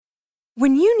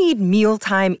When you need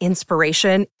mealtime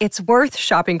inspiration, it's worth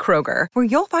shopping Kroger, where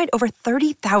you'll find over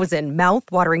 30,000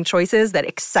 mouth-watering choices that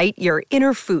excite your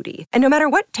inner foodie. And no matter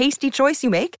what tasty choice you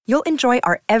make, you'll enjoy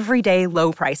our everyday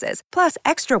low prices, plus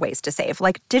extra ways to save,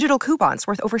 like digital coupons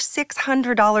worth over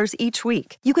 $600 each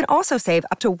week. You can also save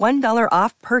up to $1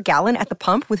 off per gallon at the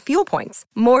pump with fuel points.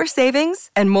 More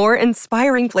savings and more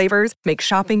inspiring flavors make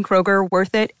shopping Kroger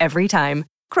worth it every time.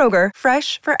 Kroger,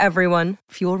 fresh for everyone.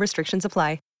 Fuel restrictions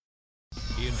apply.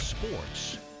 In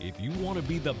sports, if you want to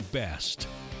be the best,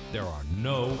 there are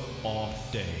no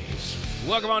off days.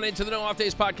 Welcome on into the No Off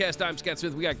Days podcast. I'm Scott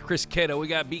Smith. We got Chris Cato. We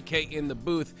got BK in the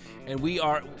booth. And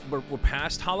we're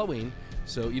past Halloween.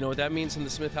 So you know what that means in the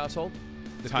Smith household?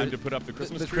 Time to put up the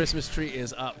Christmas tree? The Christmas tree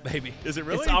is up, baby. Is it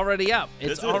really? It's already up.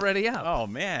 It's already up. Oh,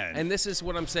 man. And this is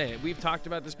what I'm saying. We've talked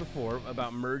about this before,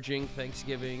 about merging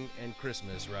Thanksgiving and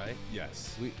Christmas, right?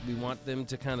 Yes. We want them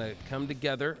to kind of come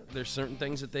together. There's certain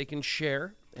things that they can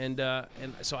share. And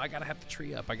so I got to have the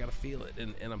tree up. I got to feel it,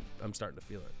 and I'm starting to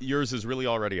feel it. Yours is really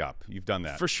already up. You've done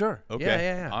that. For sure. Okay.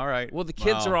 Yeah. All right. Well, the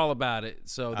kids are all about it,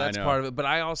 so that's part of it. But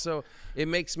I also, it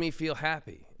makes me feel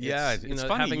happy. Yeah, it's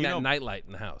funny. Having that nightlight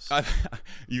in the house.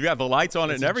 You have the lights on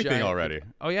it and everything already.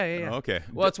 Oh, yeah. Oh, okay.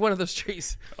 Well, it's one of those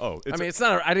trees. Oh, it's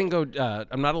not. I didn't go.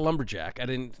 I'm not a lumberjack. I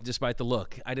didn't, despite the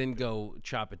look, I didn't go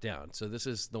chop it down. So this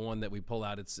is the one that we pull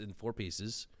out. It's in 4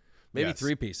 pieces, maybe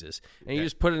 3 pieces, and you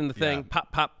just put it in the thing,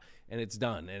 pop. And it's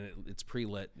done, and it's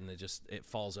pre-lit, and it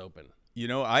falls open. You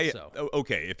know,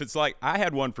 okay, if it's like, I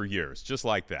had one for years, just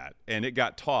like that, and it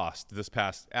got tossed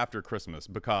after Christmas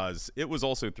because it was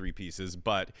also 3 pieces,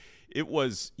 but it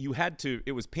was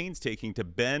painstaking to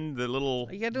bend the little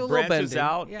branches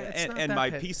out, and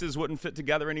my pieces wouldn't fit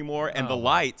together anymore, and the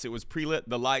lights, it was pre-lit,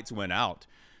 the lights went out.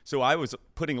 So I was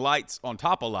putting lights on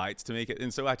top of lights to make it,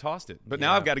 and so I tossed it. But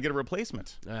now I've got to get a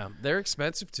replacement. Yeah, they're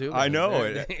expensive too. I know.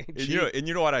 And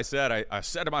you know what I said? I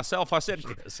said to myself, I said,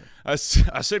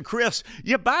 Chris,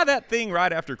 you buy that thing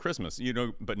right after Christmas.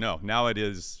 But no, now it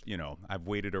is. I've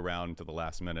waited around to the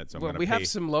last minute, so I'm going to pay. We have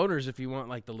some loaners if you want,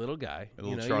 like the little guy, a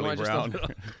little Charlie Brown.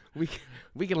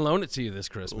 We can loan it to you this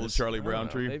Christmas. A little Charlie Brown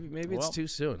tree. Maybe it's too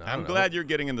soon. I'm glad you're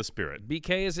getting in the spirit.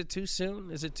 BK, is it too soon?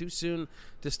 Is it too soon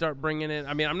to start bringing in?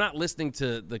 I mean, I'm not listening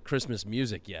to the Christmas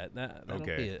music yet. That'll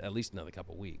be at least another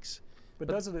couple weeks. But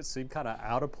doesn't it seem kind of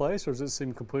out of place, or does it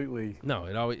seem completely? No,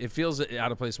 it feels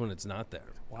out of place when it's not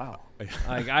there. Wow.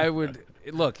 Like I would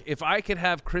look, if I could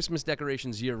have Christmas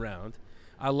decorations year round.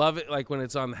 I love it, like when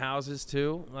it's on the houses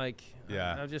too. Like,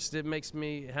 it makes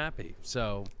me happy.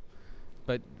 So,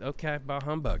 but okay, bah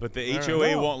humbug. But the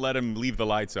HOA won't let him leave the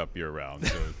lights up year round,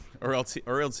 so,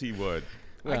 or else he would.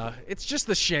 Well, it's just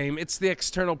the shame. It's the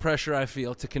external pressure I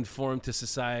feel to conform to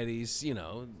society's,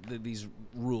 these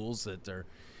rules that are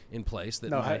in place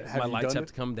that my lights have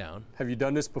to come down. Have you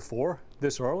done this before,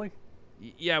 this early?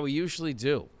 Yeah, we usually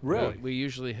do. Really? We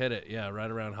usually hit it, right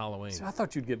around Halloween. See, I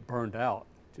thought you'd get burned out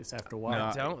just after a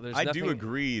while. I do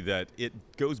agree that it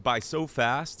goes by so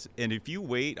fast, and if you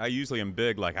wait, I usually am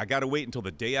big, like I got to wait until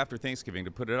the day after Thanksgiving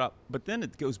to put it up, but then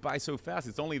it goes by so fast.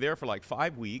 It's only there for like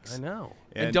 5 weeks. I know.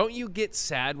 And don't you get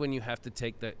sad when you have to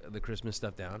take the Christmas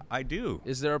stuff down? I do.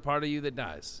 Is there a part of you that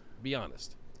dies? Be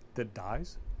honest. That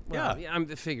dies? Well, yeah, I'm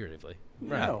figuratively.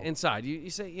 Right. No. Inside, you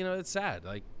say, it's sad.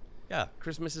 Like,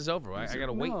 Christmas is over. I got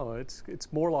to wait. No, it's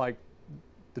more like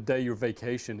the day your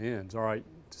vacation ends. All right.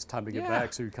 It's time to get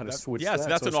back, so you kind of switch that. Yes,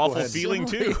 that's an awful feeling,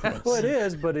 too. Well, it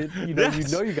is, but you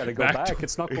know you got to go back.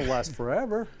 It's not going to last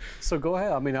forever. So go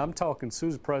ahead. I mean, I'm talking as soon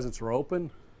as presents are open,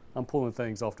 I'm pulling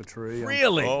things off the tree.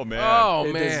 Really? Oh, man.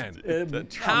 Oh, man.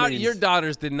 Your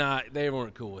daughters did not, they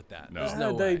weren't cool with that. No. There's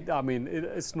no way. I mean,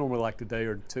 it's normally like the day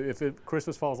or two. If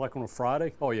Christmas falls like on a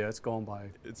Friday, it's gone by.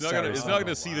 It's not going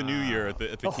to see the new year at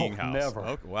the King house. Never.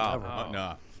 Okay, wow. Never.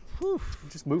 No. Whew,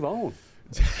 just move on.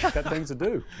 Got things to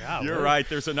do. You're right.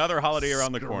 There's another holiday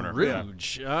around the corner.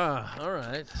 Scrooge. All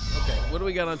right. Okay. What do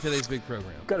we got on today's big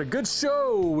program? Got a good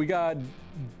show. We got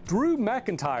Drew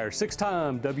McIntyre,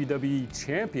 6-time WWE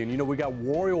champion. We got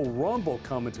Royal Rumble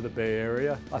coming to the Bay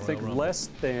Area. I think less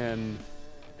than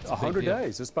 100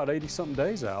 days. It's about 80-something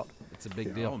days out. It's a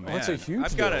big deal. Oh, man. That's a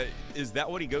huge deal. Is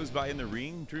that what he goes by in the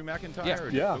ring, Drew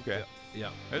McIntyre? Yeah. Okay. Yeah.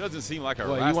 It doesn't seem like a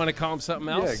Well, you want to call him something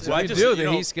else? Yeah, exactly. If you do,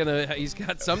 then he's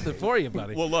got something for you,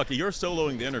 buddy. Well, look, you're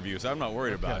soloing the interview, so I'm not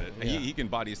worried about it. Yeah. He can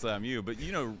body slam you. But,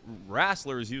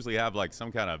 wrestlers usually have, like,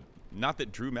 some kind of, not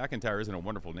that Drew McIntyre isn't a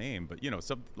wonderful name, but,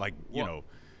 some, like,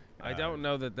 I don't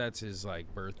know that that's his,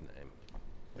 like, birth name.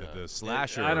 The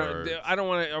slasher. I don't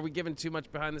want to. Are we giving too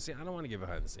much behind the scenes? I don't want to give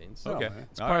behind the scenes. Okay.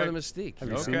 It's part of the mystique. Have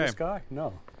you seen this guy?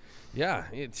 No. Yeah,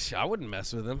 I wouldn't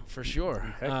mess with him for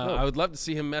sure. No. I would love to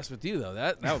see him mess with you, though.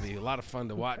 That would be a lot of fun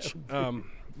to watch.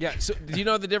 Yeah, so do you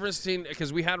know the difference between,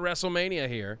 because we had WrestleMania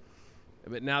here,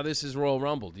 but now this is Royal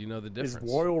Rumble. Do you know the difference?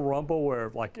 Is Royal Rumble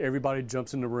where like everybody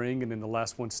jumps in the ring and then the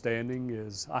last one standing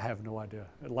is? I have no idea.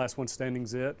 The last one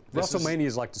standing's it. WrestleMania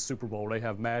is like the Super Bowl. They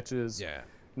have matches,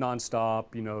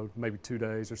 nonstop. Maybe 2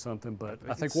 days or something. But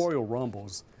I think Royal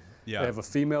Rumbles. Yeah. They have a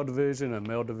female division, a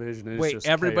male division. And Wait, it's just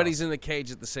everybody's chaos. in the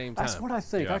cage at the same time. That's what I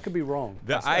think. Yeah. I could be wrong.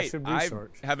 I should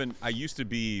research. I used to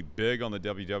be big on the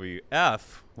WWF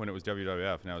when it was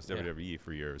WWF. Now it's WWE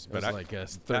for years. But I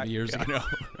guess 30 years ago.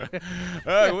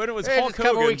 When it was Hulk a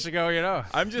couple Hogan, weeks ago,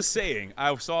 I'm just saying,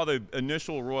 I saw the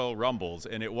initial Royal Rumbles,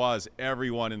 and it was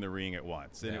everyone in the ring at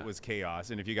once, and it was chaos.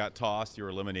 And if you got tossed, you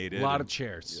were eliminated. A lot of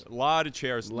chairs. A lot of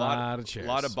chairs. A lot of chairs. A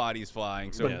lot of bodies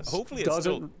flying. So hopefully it's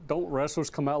don't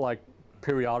wrestlers come out like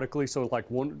periodically? So like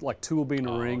two will be in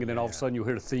the ring, and then all of a sudden you'll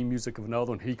hear the theme music of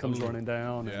another, and he comes running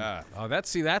down. Yeah. Oh,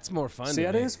 that's more fun. See,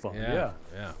 that is fun. Yeah.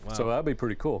 Wow. So that'd be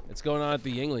pretty cool. It's going on at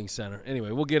the Yuengling Center.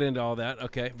 Anyway, we'll get into all that.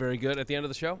 Okay, very good. At the end of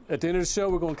the show? At the end of the show,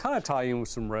 we're going to kind of tie in with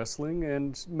some wrestling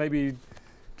and maybe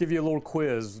give you a little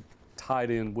quiz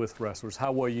tied in with wrestlers.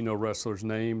 How well you know wrestlers'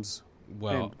 names.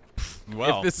 Well,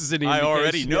 if this is an I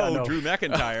already know no. Drew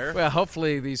McIntyre. Well,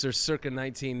 hopefully these are circa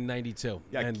 1992,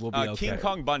 and we'll be okay. King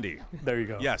Kong Bundy. There you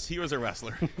go. Yes, he was a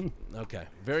wrestler. Okay,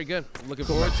 very good. Looking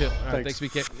forward to it. All right, thanks,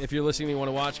 BK. If you're listening and you want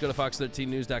to watch, go to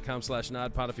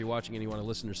fox13news.com/nodpod. If you're watching and you want to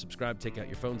listen or subscribe, take out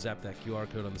your phone, zap that QR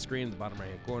code on the screen in the bottom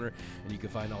right-hand corner, and you can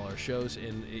find all our shows.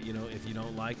 And, if you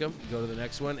don't like them, go to the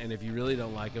next one. And if you really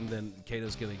don't like them, then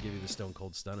Cato's going to give you the Stone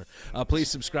Cold Stunner. Please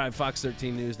subscribe,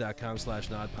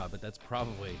 fox13news.com/nodpod, but that's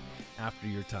probably after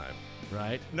your time,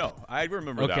 right? No, I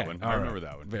remember that one. I remember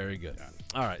that one. Very good. Yeah.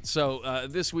 All right, so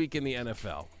this week in the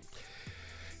NFL,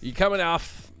 you coming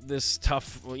off this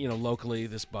tough, locally,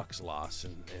 this Bucs loss,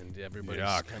 and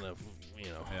everybody's kind of,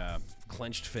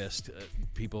 clenched fist.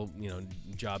 People,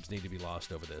 jobs need to be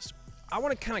lost over this. I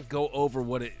want to kind of go over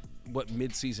what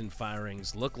midseason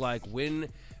firings look like, when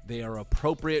they are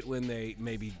appropriate, when they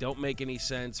maybe don't make any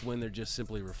sense, when they're just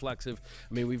simply reflexive.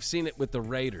 I mean, we've seen it with the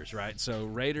Raiders, right? So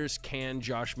Raiders canned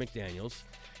Josh McDaniels.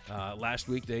 Last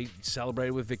week, they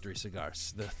celebrated with victory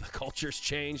cigars. The culture's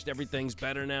changed. Everything's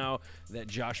better now that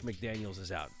Josh McDaniels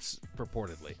is out,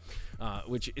 purportedly.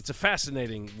 Which it's a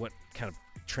fascinating what kind of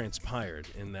transpired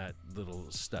in that little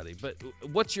study. But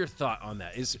what's your thought on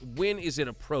that? When is it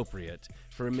appropriate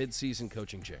for a midseason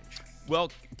coaching change?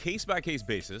 Well, case-by-case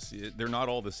basis, they're not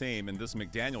all the same. And this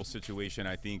McDaniels situation,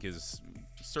 I think, is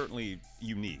certainly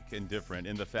unique and different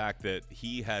in the fact that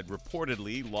he had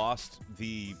reportedly lost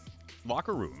the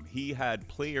locker room. He had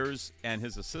players and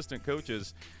his assistant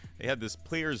coaches. They had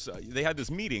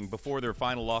this meeting before their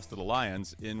final loss to the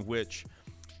Lions, in which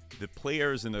the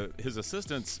players and his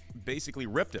assistants basically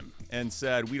ripped him and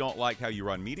said, "We don't like how you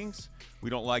run meetings. We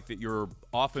don't like that you're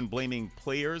often blaming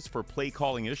players for play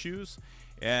calling issues.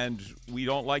 And we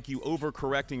don't like you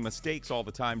overcorrecting mistakes all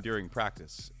the time during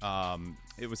practice."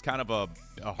 It was kind of a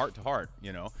heart-to-heart,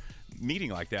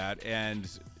 meeting like that. And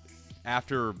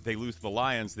after they lose to the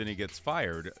Lions, then he gets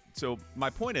fired. So my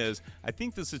point is, I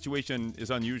think the situation is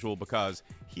unusual because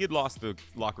he had lost the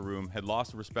locker room, had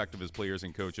lost the respect of his players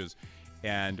and coaches.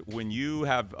 And when you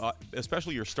have,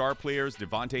 especially your star players,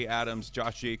 Devontae Adams,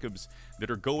 Josh Jacobs,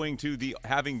 that are going to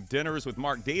having dinners with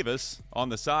Mark Davis on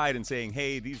the side and saying,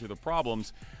 "Hey, these are the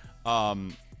problems,"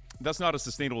 that's not a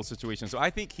sustainable situation. So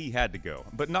I think he had to go.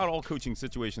 But not all coaching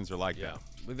situations are like that.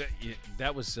 But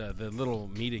that was the little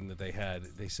meeting that they had.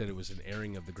 They said it was an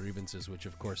airing of the grievances, which,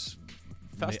 of course,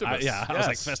 Festivus. I was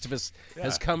like, Festivus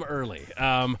has come early.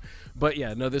 But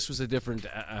this was a different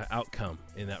outcome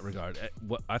in that regard.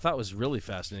 What I thought was really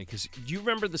fascinating, because do you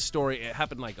remember the story? It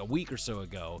happened like a week or so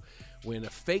ago when a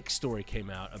fake story came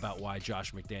out about why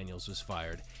Josh McDaniels was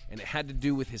fired, and it had to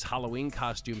do with his Halloween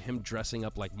costume, him dressing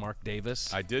up like Mark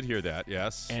Davis. I did hear that,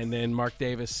 yes. And then Mark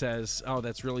Davis says, "Oh,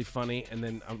 that's really funny," and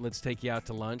then let's take you out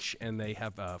to lunch, and they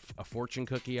have a fortune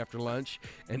cookie after lunch,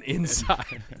 and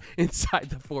inside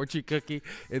the fortune cookie,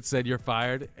 it said, "You're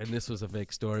fired," and this was a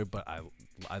fake story, but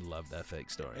I love that fake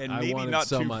story. And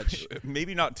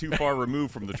maybe not too far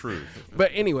removed from the truth.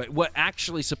 But anyway, what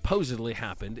actually supposedly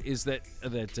happened is that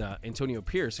Antonio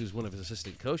Pierce, who's one of his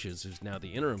assistant coaches, who's now the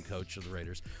interim coach of the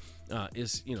Raiders,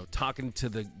 is talking to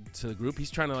the group. He's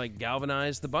trying to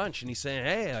galvanize the bunch, and he's saying,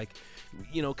 "Hey,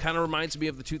 kind of reminds me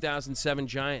of the 2007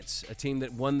 Giants, a team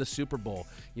that won the Super Bowl.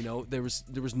 There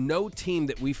was no team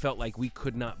that we felt like we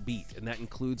could not beat, and that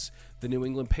includes the New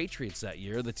England Patriots that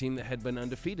year, the team that had been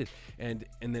undefeated." And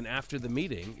then after the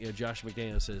meeting, Josh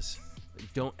McDaniels says,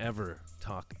 don't ever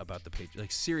talk about the Patriots.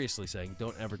 Like, seriously saying,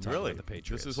 don't ever talk about the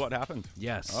Patriots. This is what happened?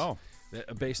 Yes. Oh.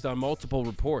 Based on multiple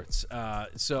reports.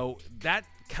 So that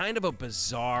kind of a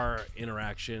bizarre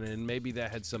interaction, and maybe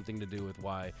that had something to do with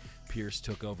why Pierce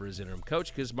took over as interim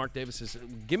coach, because Mark Davis says,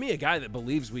 give me a guy that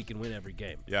believes we can win every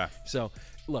game. Yeah. So,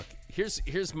 look,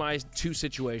 here's my two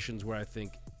situations where I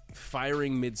think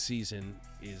firing midseason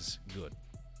is good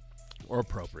or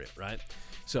appropriate, right?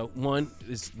 So one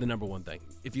is the number one thing.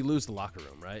 If you lose the locker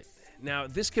room, right? Now,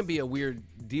 this can be a weird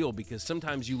deal because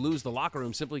sometimes you lose the locker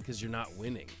room simply because you're not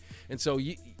winning. And so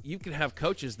you can have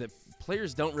coaches that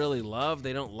players don't really love,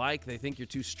 they don't like, they think you're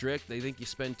too strict, they think you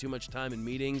spend too much time in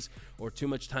meetings or too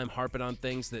much time harping on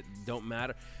things that don't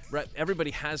matter. Right?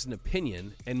 Everybody has an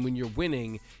opinion, and when you're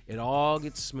winning, it all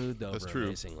gets smoothed over. That's true.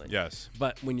 Amazingly. Yes.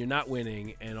 But when you're not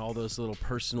winning and all those little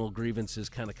personal grievances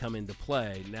kind of come into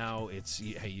play, now it's,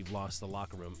 hey, you've lost the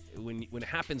locker room. When it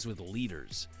happens with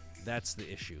leaders, that's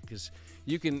the issue, because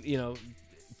you can,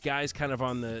 guys kind of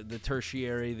on the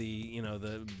tertiary, the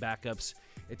backups,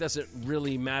 it doesn't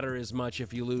really matter as much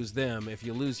if you lose them. If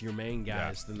you lose your main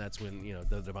guys, then that's when,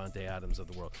 the Devontae Adams of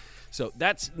the world. So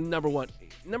that's number one.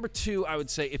 Number two, I would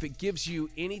say, if it gives you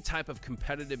any type of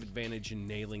competitive advantage in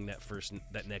nailing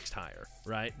that next hire,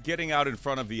 right? Getting out in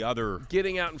front of the other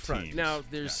Getting out in front. teams. Now,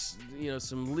 there's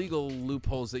some legal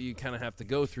loopholes that you kind of have to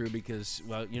go through because,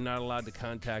 well, you're not allowed to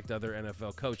contact other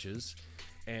NFL coaches.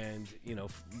 And,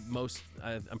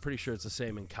 I'm pretty sure it's the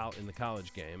same in the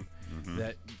college game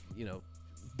that,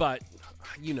 but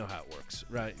you know how it works,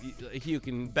 right? You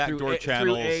can Backdoor through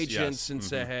channels, agents yes. and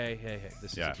say, hey,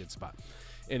 this is Yeah. a good spot.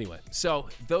 Anyway, so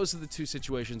those are the two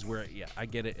situations where, I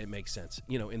get it. It makes sense.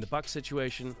 In the Bucs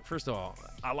situation, first of all,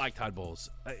 I like Todd Bowles,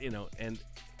 and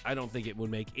I don't think it would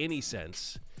make any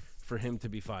sense for him to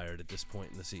be fired at this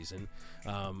point in the season,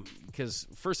 because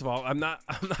first of all, I'm not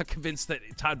convinced that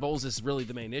Todd Bowles is really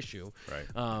the main issue. Right.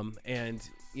 And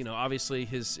obviously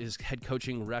his head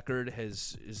coaching record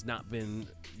has not been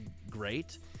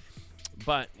great,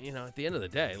 but at the end of the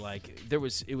day, like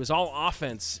it was all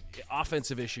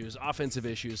offensive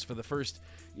issues for the first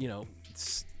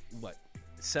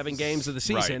 7 games of the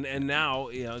season, Right. and now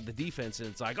the defense, and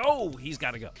it's like, oh, he's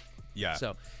got to go. Yeah.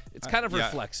 So it's kind of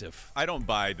reflexive. I don't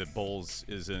buy that Bowles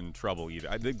is in trouble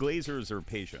either. The Glazers are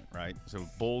patient, right? So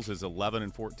Bowles is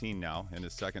 11-14 now in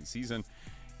his second season,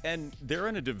 and they're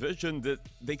in a division that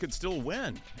they could still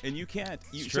win, and you can't.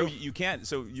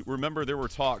 So remember, there were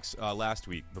talks last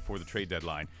week before the trade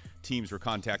deadline. Teams were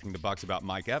contacting the Bucs about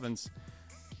Mike Evans.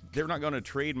 They're not going to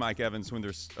trade Mike Evans when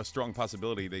there's a strong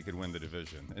possibility they could win the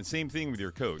division. And same thing with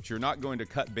your coach. You're not going to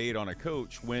cut bait on a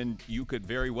coach when you could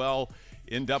very well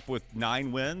end up with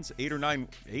 9 wins.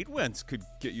 8 wins could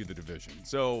get you the division.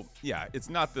 So yeah, it's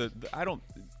not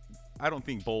I don't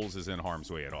think Bowles is in harm's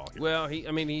way at all here. Well,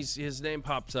 his name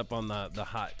pops up on the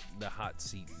hot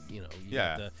seat. You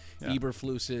got the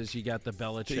Eberfluses, you got the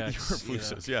Belichicks.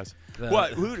 Eberfluses, yes.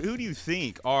 Who do you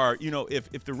think are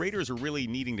if the Raiders are really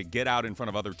needing to get out in front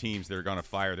of other teams, they're going to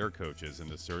fire their coaches in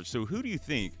the search. So who do you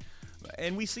think?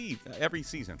 And we see every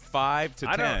season 5 to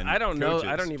 10. I don't know. coaches.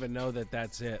 I don't even know that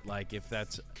that's it. Like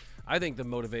I think the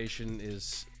motivation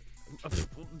is.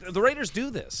 The Raiders do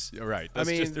this. You're right. They're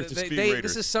just being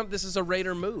Raiders. This is a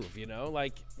Raider move,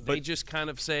 they just kind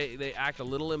of say they act a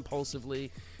little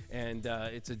impulsively, and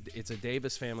it's a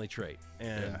Davis family trait,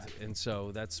 and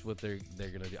so that's what they're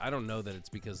going to do. I don't know that it's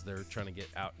because they're trying to get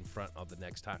out in front of the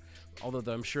next time, although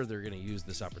I'm sure they're going to use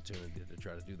this opportunity to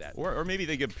try to do that. Or maybe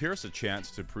they give Pierce a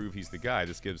chance to prove he's the guy.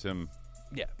 This gives him.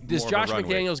 Yeah. Does Josh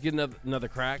McDaniels get another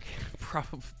crack?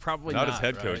 Probably not. Not as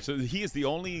head coach. Right? So he is the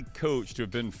only coach to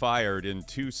have been fired in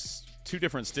two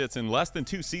different stints in less than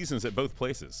 2 seasons at both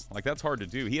places. Like, that's hard to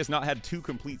do. He has not had 2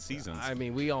 complete seasons.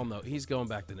 We all know he's going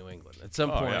back to New England at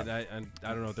some point. Yeah. I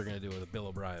don't know what they're going to do with Bill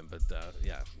O'Brien, but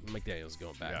McDaniels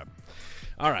going back. Yeah.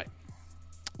 All right.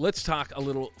 Let's talk a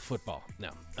little football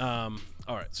now.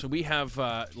 All right. So we have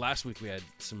last week we had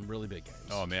some really big games.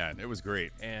 Oh man, it was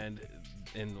great. And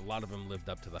a lot of them lived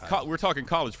up to the hype. We're talking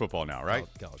college football now, right?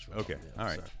 College football. Okay. Yeah, all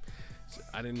right. Sorry. So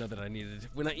I didn't know that I needed.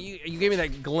 You gave me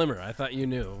that glimmer. I thought you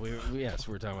knew. Yes,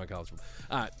 we were talking about college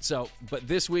football. But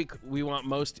this week we want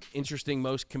most interesting,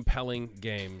 most compelling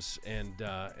games, and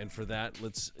for that,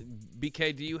 let's.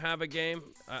 BK, do you have a game?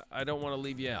 I don't want to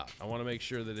leave you out. I want to make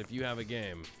sure that if you have a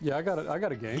game. Yeah, I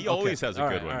got a game. He always has a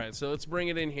good one. All right, so let's bring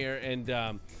it in here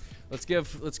and. Let's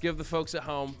give the folks at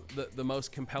home the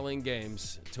most compelling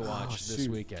games to watch this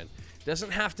weekend.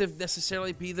 Doesn't have to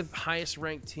necessarily be the highest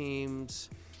ranked teams,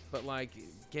 but like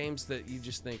games that you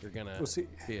just think are gonna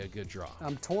be a good draw.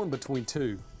 I'm torn between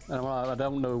 2. I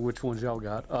don't know which ones y'all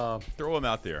got. Throw them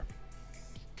out there.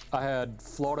 I had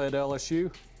Florida at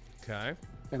LSU, Okay.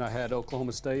 and I had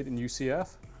Oklahoma State and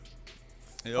UCF.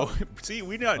 Oh, see,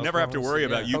 we never have to worry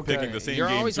about you Okay. picking the same You're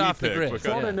games always we off the pick grid. because-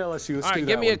 Florida and LSU. Let's All right, do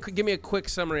give that me a quick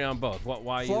summary on both.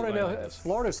 Why you?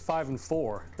 Florida's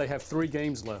 5-4. They have 3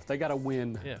 games left. They got to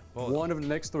win one of the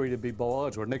next 3 to be bowl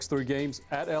eligible. Next 3 games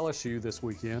at LSU this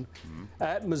weekend,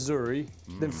 at Missouri,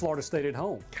 then Florida State at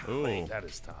home. Ooh. That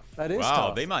is tough. That is Wow,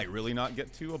 tough. they might really not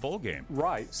get to a bowl game.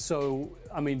 Right. So,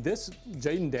 I mean, this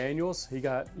Jaden Daniels, he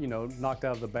got, knocked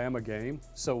out of the Bama game.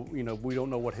 So, we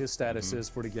don't know what his status is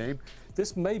for the game.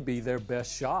 This may be their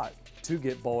best shot to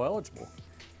get bowl eligible.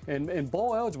 And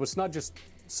bowl eligible, it's not just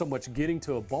so much getting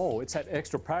to a bowl, it's had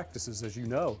extra practices, as you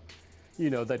know,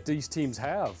 that these teams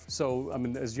have. So, I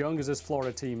mean, as young as this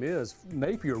Florida team is,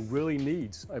 Napier really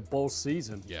needs a bowl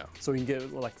season. Yeah. So he can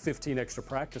get like 15 extra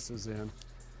practices in.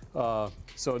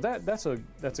 So that's a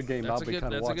game I'll be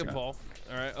kind of watching. That's a good poll.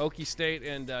 All right, Okie State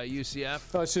and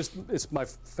UCF. It's my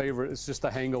favorite. It's just a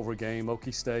hangover game.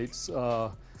 Okie State's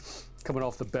coming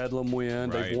off the Bedlam win.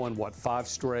 Right. They've won 5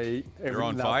 straight. They're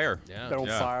on fire. Yeah. They're on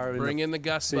fire. Bring in the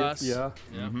Gus bus. Yeah.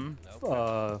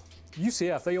 Yeah.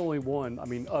 UCF, they only won,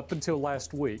 up until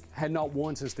last week, had not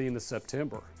won since the end of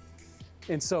September.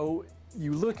 And so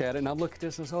you look at it, and I look at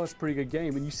this and say, it's a pretty good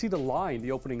game. And you see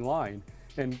the opening line.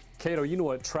 And Cato, you know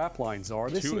what trap lines are.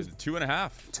 This Two is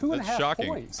 2.5. 2.5 That's shocking.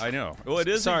 points. I know. Well, it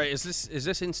is. Sorry, is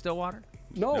this in Stillwater?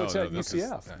 No, it's at this is-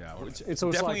 UCF. yeah, it's And so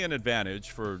it's definitely like- an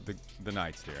advantage for the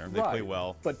Knights there. They play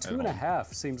well. But at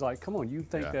 2.5 seems like, come on, you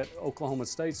think Yeah. that Oklahoma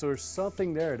State, so there's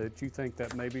something there that you think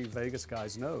that maybe Vegas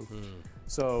guys know.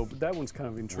 So that one's kind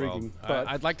of intriguing. but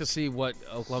I'd like to see what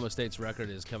Oklahoma State's record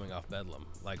is coming off Bedlam,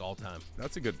 like all time.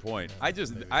 That's a good point. I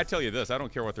tell you this, I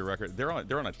don't care what their record. They're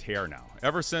on a tear now.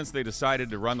 Ever since they decided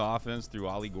to run the offense through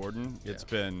Ollie Gordon, it's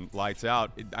been lights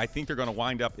out. I think they're going to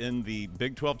wind up in the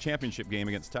Big 12 championship game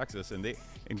against Texas, and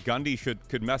Gundy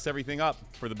could mess everything up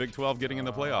for the Big 12 getting in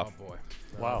the playoff. Oh boy.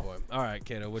 Wow. Oh, boy. All right,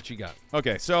 Cato, what you got?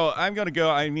 Okay, so I'm going to go.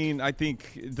 I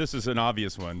think this is an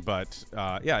obvious one, but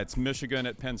it's Michigan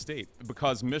at Penn State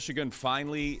because Michigan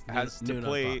finally has to noon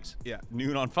play. on Fox. Yeah,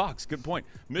 noon on Fox. Good point.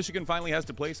 Michigan finally has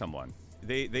to play someone.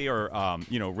 They are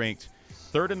ranked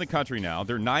 3rd in the country now.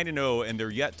 They're 9-0, and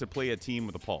they're yet to play a team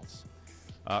with a pulse.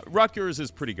 Rutgers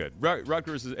is pretty good.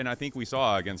 Rutgers is, and I think we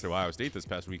saw against Ohio State this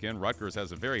past weekend, Rutgers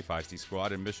has a very feisty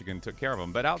squad, and Michigan took care of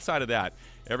them. But outside of that,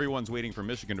 everyone's waiting for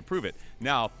Michigan to prove it.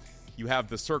 Now, you have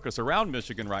the circus around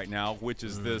Michigan right now, which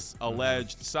is this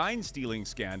alleged sign-stealing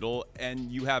scandal,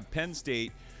 and you have Penn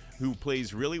State, who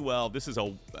plays really well. This is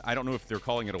I don't know if they're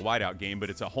calling it a whiteout game, but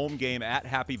it's a home game at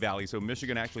Happy Valley, so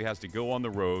Michigan actually has to go on the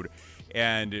road.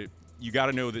 And you got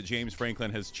to know that James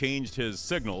Franklin has changed his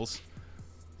signals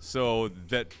so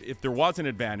that if there was an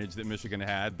advantage that Michigan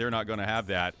had, they're not going to have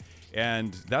that.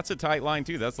 And that's a tight line,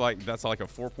 too. That's like a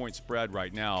 4-point spread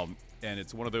right now. And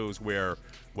it's one of those where,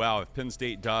 wow, if Penn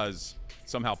State does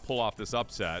somehow pull off this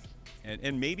upset,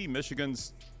 and maybe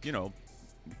Michigan's,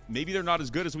 maybe they're not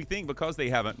as good as we think because they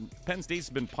haven't. Penn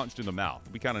State's been punched in the mouth.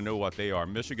 We kind of know what they are.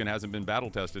 Michigan hasn't been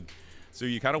battle-tested. So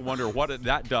you kind of wonder what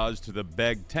that does to the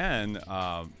Big Ten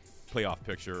playoff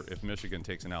picture if Michigan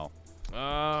takes an L.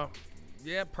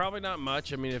 Yeah, probably not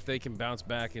much. I mean, if they can bounce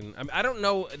back, and I don't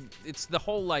know. It's the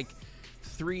whole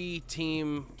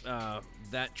 3-team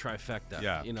that trifecta.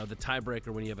 Yeah. The tiebreaker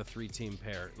when you have a 3-team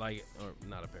pair, or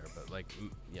not a pair, but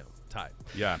tied.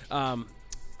 Yeah. All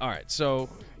right. So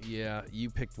you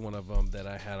picked one of them that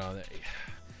I had on it.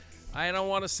 I don't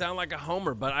want to sound like a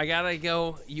homer, but I gotta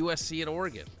go USC at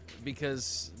Oregon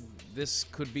because this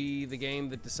could be the game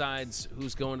that decides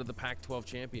who's going to the Pac-12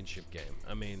 championship game.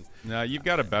 I mean, No, you've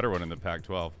got a better one in the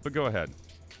Pac-12, but go ahead.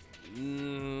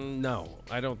 No,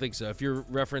 I don't think so. If you're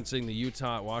referencing the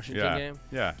Utah-Washington game?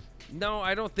 Yeah. No,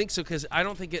 I don't think so because I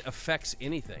don't think it affects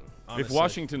anything, honestly. If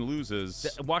Washington loses,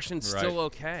 Washington's right. still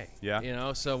okay.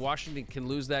 Yeah. So Washington can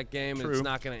lose that game and True. it's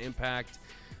not going to impact.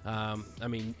 I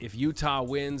mean, if Utah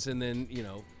wins and then,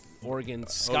 Oregon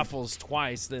scuffles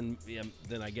twice, then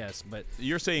I guess. But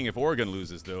you're saying if Oregon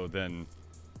loses, though, then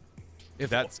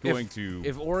if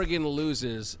Oregon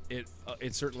loses,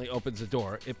 it certainly opens the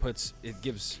door. It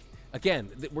gives again.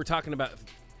 We're talking about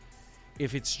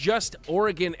if it's just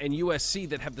Oregon and USC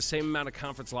that have the same amount of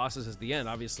conference losses at the end.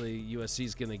 Obviously, USC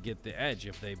is going to get the edge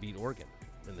if they beat Oregon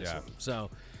in this one. So,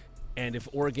 and if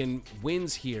Oregon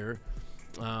wins here.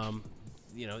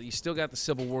 You still got the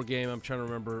Civil War game. I'm trying to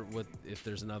remember if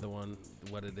there's another one,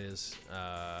 what it is.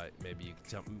 Maybe you can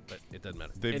tell me, but it doesn't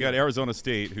matter. They've got Arizona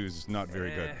State, who's not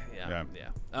very good. Yeah.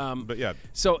 But yeah.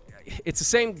 So it's the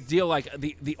same deal like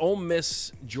the Ole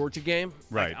Miss Georgia game.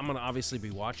 Right. I'm going to obviously be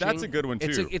watching. That's a good one,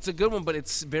 too. It's a good one, but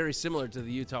it's very similar to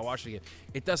the Utah-Washington game.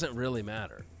 It doesn't really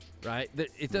matter. right?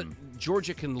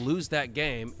 Georgia can lose that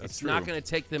game. It's not going to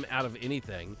take them out of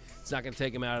anything. It's not going to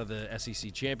take them out of the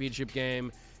SEC championship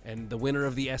game, and the winner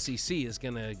of the SEC is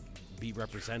going to be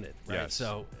represented, right? Yes.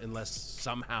 So unless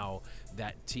somehow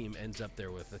that team ends up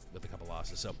there with a couple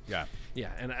losses. So yeah,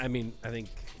 and I mean, I think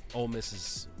Ole Miss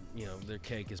is, their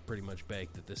cake is pretty much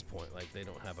baked at this point. Like, they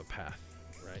don't have a path,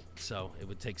 right? So it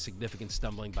would take significant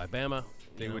stumbling by Bama.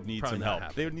 They would need some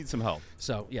help. They would need some help.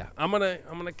 So yeah, I'm gonna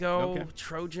go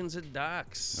Trojans and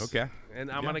Ducks. Okay.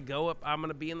 And I'm gonna go up. I'm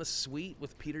gonna be in the suite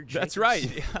with Peter Jacobs. That's right.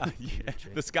 Yeah.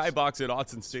 The skybox at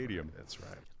Autzen Stadium. That's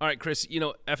right. All right, Chris.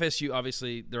 FSU,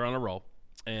 obviously they're on a roll,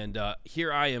 and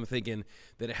here I am thinking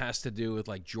that it has to do with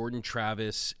like Jordan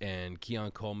Travis and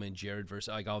Keon Coleman, Jared Verse,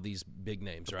 like all these big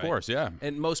names, right? Of course, yeah.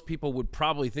 And most people would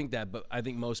probably think that, but I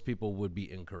think most people would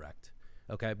be incorrect.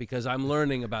 Okay, because I'm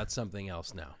learning about something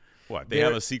else now. What? They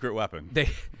have a secret weapon.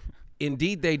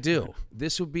 Indeed, they do.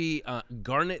 This would be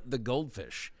Garnet the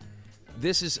Goldfish.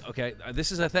 This is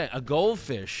a thing. A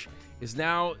goldfish is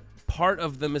now part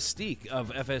of the mystique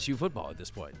of FSU football at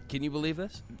this point. Can you believe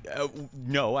this?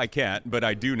 No, I can't, but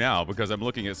I do now because I'm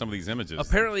looking at some of these images.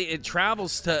 Apparently, it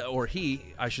travels to, or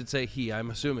I should say he, I'm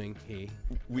assuming he.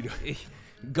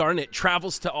 Garnet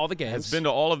travels to all the games. Has been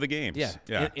to all of the games.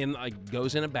 Yeah.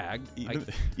 Goes in a bag. Even I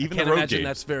the can't road imagine games.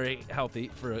 that's very healthy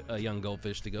for a young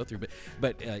goldfish to go through.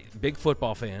 But big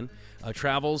football fan,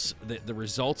 travels. The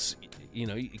results,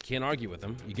 you can't argue with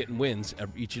them. You're getting wins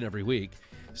each and every week.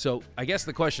 So I guess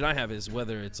the question I have is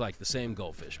whether it's like the same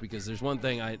goldfish, because there's one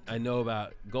thing I know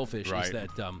about goldfish is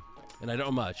that, and I don't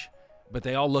know much, but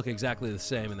they all look exactly the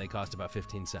same and they cost about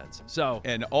 15 cents. So,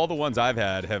 and all the ones I've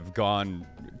had have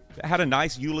had a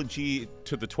nice eulogy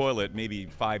to the toilet maybe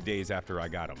 5 days after I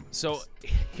got them. So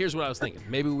here's what I was thinking.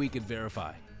 Maybe we could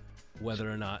verify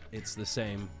whether or not it's the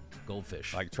same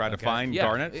goldfish. Like try to find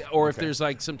Garnet? Or if there's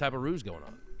like some type of ruse going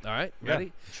on. All right? Ready?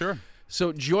 Yeah, sure.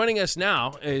 So joining us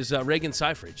now is Reagan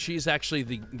Seifert. She's actually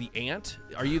the aunt.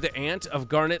 Are you the aunt of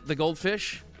Garnet the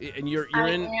Goldfish? And you're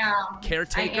in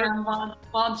caretaker? I am.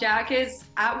 While Jack is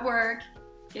at work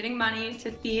getting money to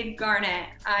feed Garnet,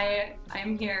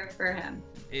 I'm here for him.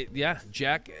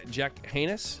 Jack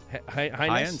Haynes?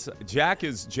 Jack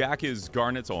is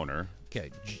Garnet's owner.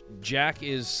 Okay, Jack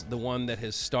is the one that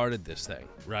has started this thing,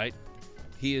 right?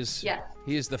 He is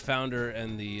the founder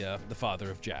and the father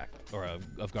of Jack, or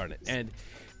of Garnet. And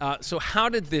so how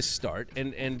did this start?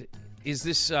 And is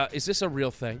this a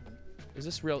real thing? Is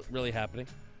this really happening?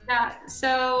 Yeah.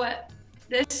 So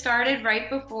this started right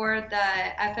before the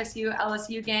FSU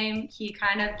LSU game. He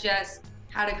kind of just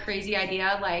had a crazy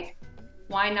idea, like,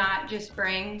 why not just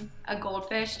bring a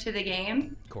goldfish to the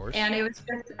game? Of course. And it was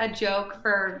just a joke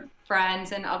for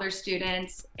friends and other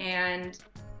students, and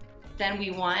then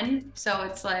we won. So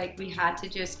it's like we had to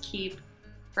just keep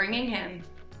bringing him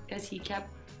because he kept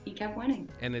winning.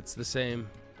 And it's the same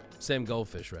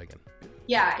goldfish, Reagan.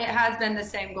 Yeah, it has been the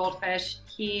same goldfish.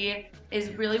 He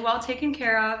is really well taken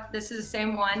care of. This is the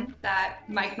same one that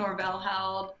Mike Norvell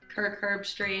held, Kirk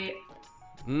Herbstreit,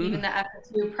 even the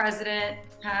FSU president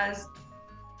has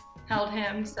held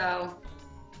him. So,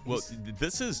 well,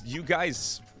 this is, you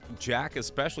guys, Jack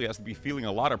especially has to be feeling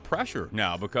a lot of pressure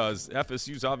now because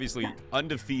FSU's obviously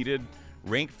undefeated,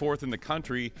 ranked 4th in the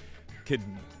country, could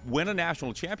win a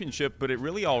national championship, but it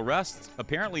really all rests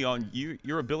apparently on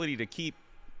your ability to keep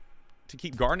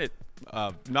Garnet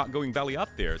not going belly up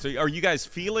there. So are you guys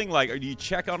feeling like, or do you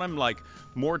check on him like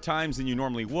more times than you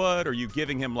normally would? Are you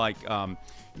giving him like,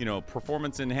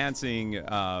 performance enhancing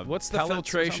what's the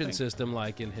filtration system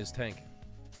like in his tank?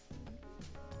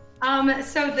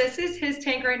 So this is his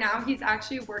tank right now. He's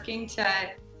actually working to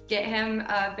get him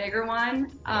a bigger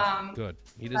one. Good.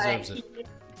 He deserves it.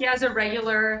 He has a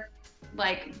regular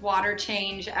like water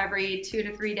change every 2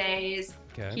 to 3 days.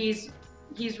 Okay.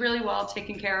 He's really well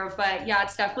taken care of, but yeah,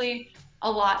 it's definitely a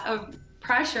lot of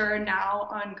pressure now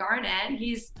on Garnet.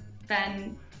 He's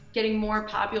been getting more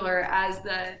popular as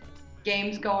the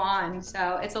games go on,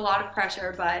 so it's a lot of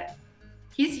pressure, but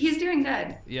he's doing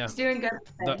good. Yeah, he's doing good.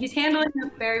 He's handling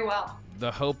it very well.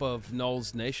 The hope of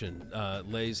Knowles Nation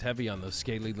lays heavy on those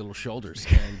scaly little shoulders,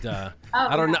 and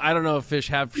I don't know if fish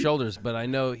have shoulders, but I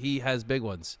know he has big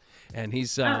ones. And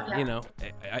he's,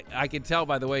 I can tell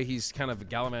by the way he's kind of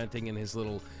gallivanting in his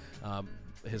little,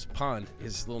 his pond,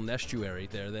 his little estuary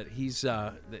there, that he's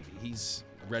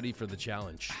ready for the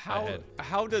challenge ahead.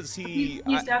 How does he?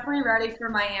 He's definitely ready for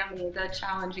Miami, the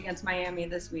challenge against Miami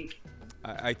this week.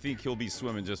 I think he'll be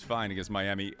swimming just fine against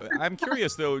Miami. I'm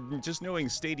curious though, just knowing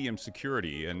stadium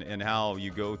security and how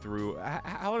you go through.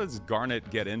 How does Garnet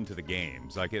get into the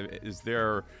games? Like, is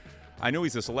there? I know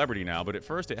he's a celebrity now, but at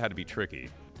first it had to be tricky.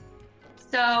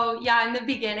 So yeah, in the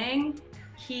beginning,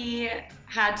 we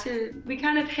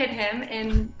kind of hid him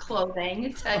in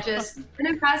clothing to just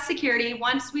and pass security.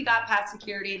 Once we got past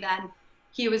security, then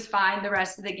he was fine the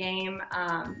rest of the game.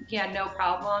 He had no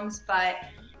problems, but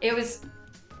it was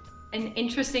an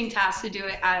interesting task to do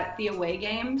it at the away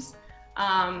games.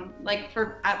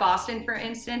 At Boston, for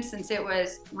instance, since it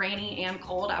was rainy and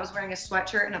cold, I was wearing a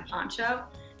sweatshirt and a poncho.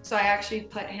 So I actually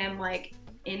put him like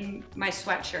in my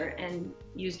sweatshirt and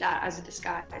used that as a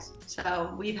disguise.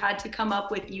 So we've had to come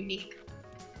up with unique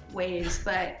ways,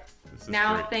 but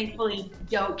now great. Thankfully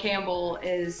Joe Campbell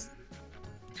is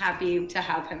happy to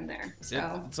have him there.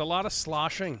 So it's a lot of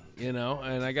sloshing, and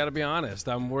I got to be honest,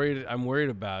 I'm worried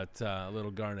about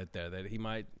little Garnet there, that he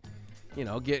might,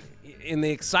 get in the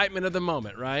excitement of the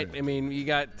moment, right? I mean, you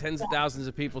got tens of thousands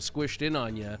of people squished in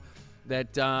on you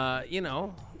that,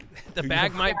 the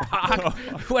bag might pop.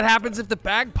 What happens if the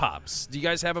bag pops? Do you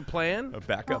guys have a plan? A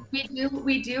backup?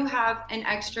 We do have an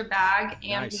extra bag,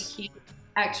 and nice. We keep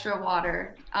extra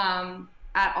water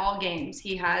at all games.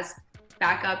 He has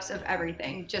backups of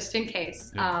everything just in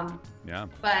case. Yeah.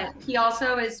 But he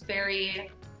also is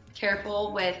very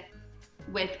careful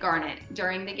with Garnet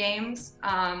during the games,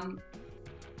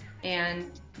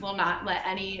 and will not let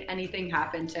anything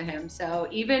happen to him. So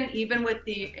even with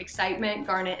the excitement,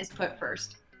 Garnet is put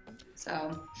first.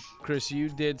 So, Chris, you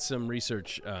did some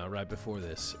research right before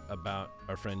this about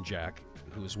our friend Jack,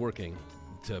 who is working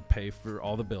to pay for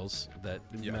all the bills,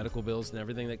 medical bills and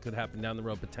everything that could happen down the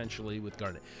road potentially with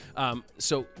Garnet.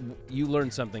 So you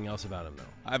learned something else about him, though.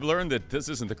 I've learned that this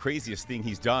isn't the craziest thing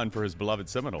he's done for his beloved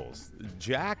Seminoles.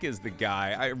 Jack is the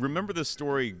guy. I remember this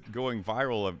story going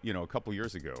viral a couple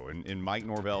years ago in Mike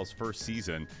Norvell's first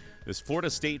season. This Florida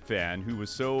State fan who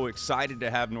was so excited to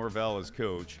have Norvell as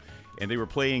coach, and they were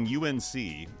playing UNC,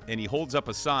 and he holds up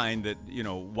a sign that,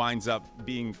 winds up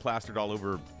being plastered all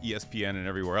over ESPN and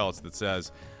everywhere else that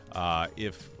says,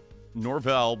 if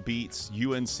Norvell beats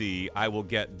UNC, I will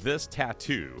get this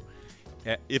tattoo.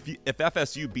 If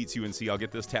FSU beats UNC, I'll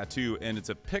get this tattoo. And it's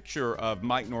a picture of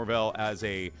Mike Norvell as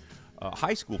a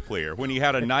high school player when he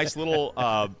had a nice little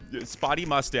spotty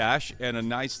mustache and a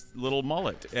nice little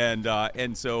mullet.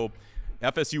 And so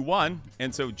FSU won.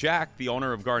 And so Jack, the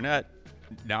owner of Garnet,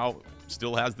 now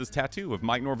still has this tattoo of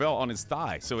Mike Norvell on his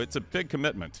thigh. So it's a big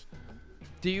commitment.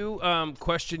 Do you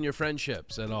question your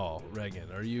friendships at all,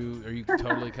 Reagan? Are you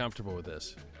totally comfortable with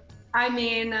this? I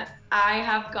mean, I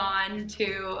have gone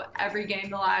to every game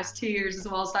the last 2 years as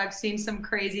well, so I've seen some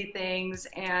crazy things,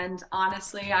 and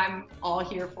honestly, I'm all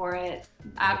here for it.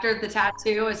 After the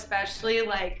tattoo, especially,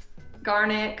 like,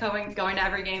 Garnet going to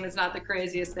every game is not the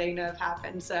craziest thing to have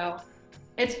happened, so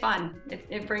it's fun.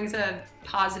 It brings a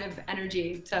positive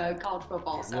energy to college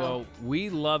football. So. Well, we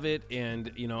love it,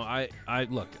 and I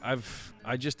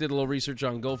just did a little research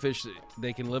on Goldfish.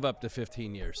 They can live up to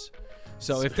 15 years.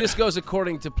 So if this goes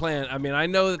according to plan, I mean, I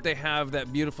know that they have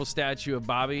that beautiful statue of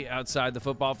Bobby outside the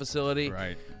football facility.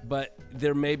 Right. But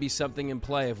there may be something in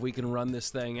play if we can run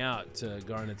this thing out to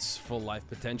Garnet's full life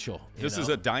potential. This is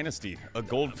a dynasty, a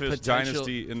Goldfish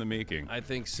dynasty in the making. I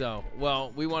think so.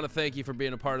 Well, we want to thank you for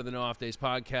being a part of the No Off Days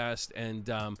podcast. And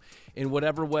in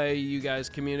whatever way you guys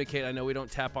communicate, I know we don't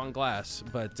tap on glass,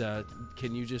 but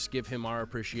can you just give him our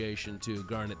appreciation to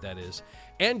Garnet, that is,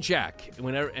 and Jack,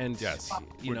 yes.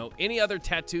 Any other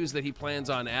tattoos that he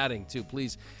plans on adding too,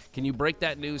 please, can you break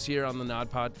that news here on the Nod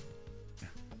Pod?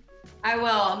 I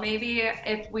will. Maybe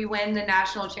if we win the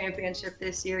national championship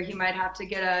this year, he might have to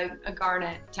get a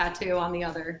Garnet tattoo on the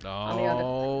other.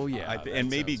 Oh, yeah. And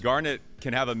maybe Garnet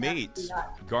can have a mate.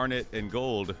 Garnet and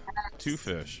Gold, two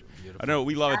fish. Beautiful. I know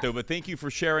we love it though, but thank you for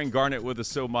sharing Garnet with us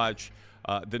so much.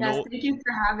 Thank you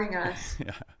for having us.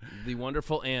 Yeah. The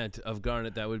wonderful aunt of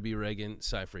Garnet, that would be Reagan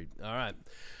Seyfried. All right.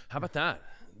 How about that?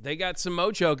 They got some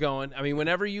mojo going. I mean,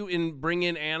 whenever you bring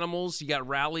in animals, you got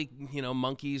rally,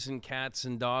 monkeys and cats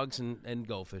and dogs and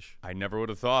goldfish. I never would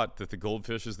have thought that the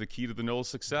goldfish is the key to the Knowles'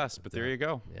 success, but there you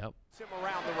go. Yep. Him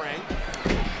around the ring.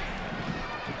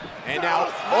 And now,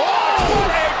 a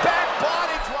back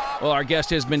body drop. Well, our guest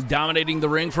has been dominating the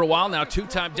ring for a while now.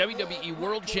 Two-time WWE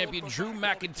World Champion Drew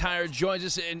McIntyre joins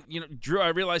us. And, Drew, I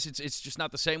realize it's just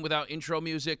not the same without intro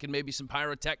music and maybe some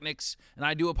pyrotechnics. And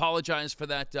I do apologize for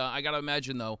that. I got to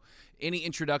imagine, though, any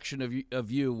introduction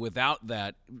of you without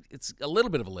that, it's a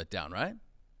little bit of a letdown, right?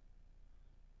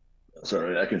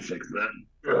 Sorry, I can fix that.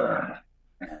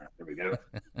 There we go.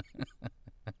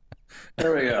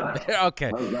 There we go.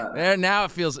 Okay. There, now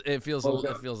it feels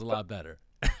a lot better.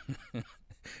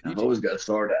 I've always got a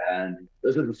sword at hand.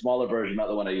 This is the smaller version, not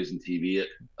the one I use in TV.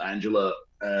 Angela's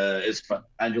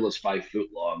 5 foot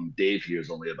long. Dave here is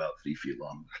only about 3 feet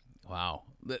long. Wow,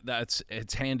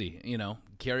 it's handy.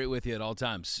 Carry it with you at all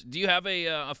times. Do you have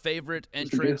a favorite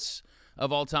entrance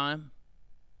of all time?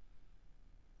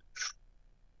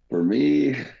 For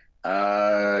me,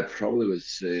 I probably would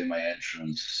say my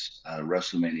entrance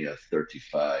WrestleMania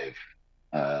 35.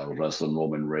 Wrestling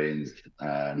Roman Reigns,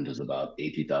 and there's about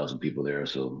 80,000 people there,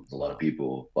 so it's a lot of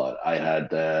people. But I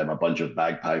had a bunch of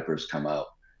bagpipers come out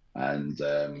and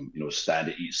stand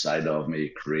at each side of me,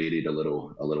 created a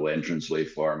little entranceway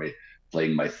for me,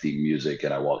 playing my theme music,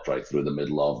 and I walked right through the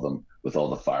middle of them with all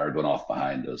the fire going off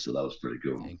behind us. So that was pretty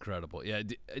cool. Incredible. Yeah.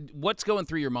 What's going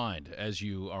through your mind as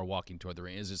you are walking toward the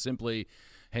ring? Is it simply,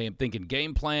 hey, I'm thinking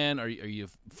game plan? Are you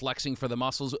flexing for the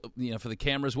muscles, for the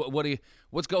cameras?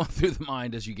 What's going through the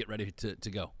mind as you get ready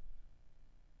to go?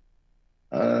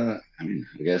 I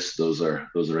guess those are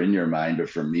in your mind, but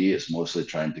for me, it's mostly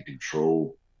trying to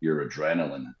control your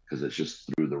adrenaline because it's just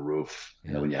through the roof.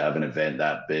 Yeah. When you have an event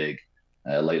that big,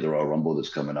 like the Royal Rumble that's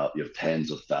coming up, you have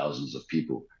tens of thousands of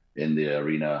people in the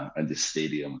arena and the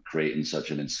stadium, creating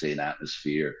such an insane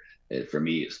atmosphere. For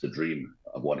me, it's the dream.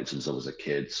 I've wanted since I was a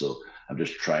kid, so I'm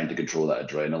just trying to control that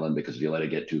adrenaline because if you let it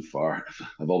get too far,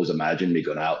 I've always imagined me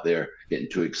going out there, getting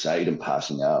too excited and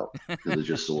passing out because it's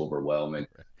just so overwhelming.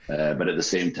 But at the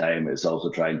same time, it's also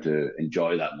trying to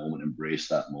enjoy that moment, embrace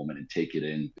that moment, and take it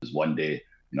in. Because one day,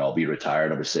 I'll be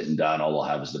retired. I'll be sitting down. All I'll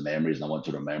have is the memories, and I want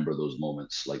to remember those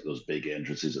moments, like those big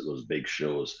entrances at those big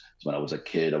shows. So when I was a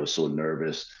kid, I was so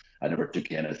nervous. I never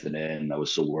took anything in. I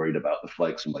was so worried about the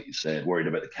flexing, like you said, worried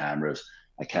about the cameras.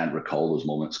 I can't recall those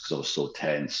moments because I was so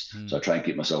tense. So I try and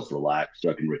keep myself relaxed so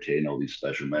I can retain all these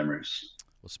special memories.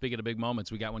 Well, speaking of big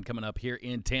moments, we got one coming up here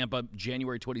in Tampa,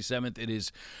 January 27th. It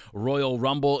is Royal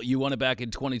Rumble. You won it back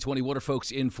in 2020. What are folks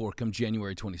in for come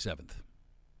January 27th?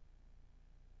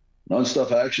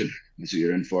 Non-stop action. That's what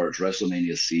you're in for. It's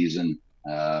WrestleMania season.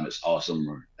 It's awesome.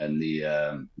 We're in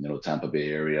the Tampa Bay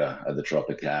area at the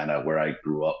Tropicana, where I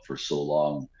grew up for so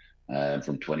long.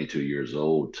 From 22 years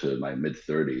old to my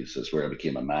mid-30s. That's where I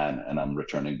became a man, and I'm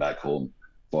returning back home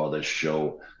for this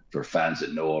show. For fans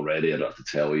that know already, I don't have to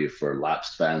tell you. For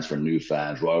lapsed fans, for new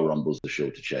fans, Royal Rumble's the show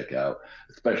to check out,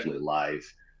 especially live.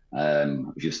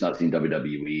 If you've not seen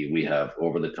WWE, we have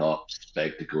over-the-top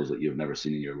spectacles that you've never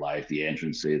seen in your life. The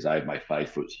entrances, I have my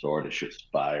 5-foot sword that shoots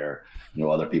fire.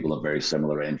 Other people have very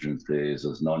similar entrances.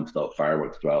 There's non-stop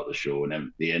fireworks throughout the show, and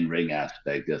then the in-ring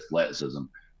aspect, the athleticism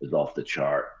is off the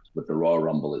chart. With the Royal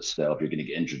Rumble itself, you're going to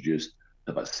get introduced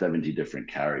to about 70 different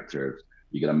characters.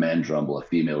 You get a men's rumble, a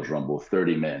female's rumble,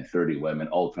 30 men, 30 women,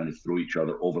 all trying to throw each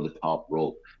other over the top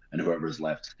rope. And whoever's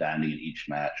left standing in each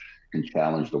match can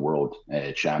challenge the world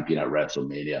champion at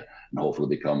WrestleMania and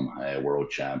hopefully become world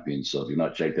champion. So if you've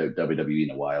not checked out WWE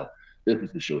in a while, this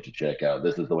is the show to check out.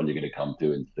 This is the one you're going to come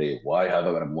to and say, why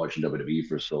haven't I been watching WWE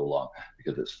for so long?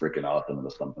 Because it's freaking awesome and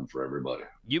it's something for everybody.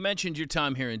 You mentioned your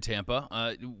time here in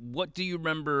Tampa. What do you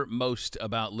remember most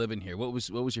about living here? What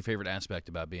was your favorite aspect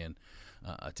about being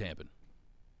a Tampan?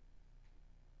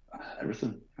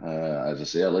 Everything. As I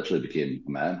say, I literally became a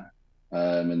man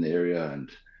in the area, and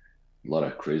a lot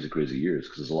of crazy years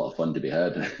because there's a lot of fun to be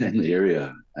had in the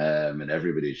area. And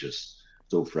everybody's just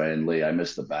so friendly. I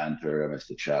miss the banter. I miss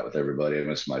the chat with everybody. I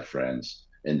miss my friends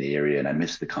in the area, and I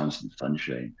miss the constant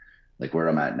sunshine. Like where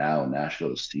I'm at now in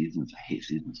Nashville, seasons. I hate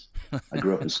seasons. I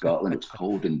grew up in Scotland. It's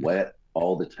cold and wet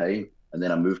all the time. And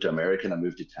then I moved to America and I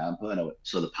moved to Tampa and I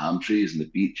saw the palm trees and the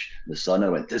beach and the sun. And I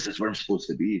went, this is where I'm supposed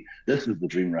to be. This is the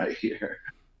dream right here.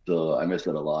 So I miss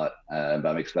it a lot. But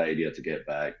I'm excited to get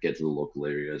back, get to the local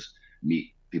areas,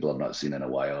 meet people I've not seen in a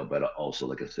while, but also,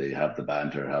 like I say, have the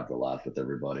banter, have the laugh with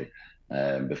everybody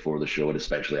before the show and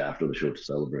especially after the show to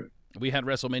celebrate. We had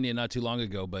WrestleMania not too long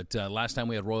ago, but last time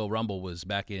we had Royal Rumble was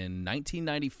back in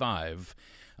 1995.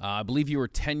 I believe you were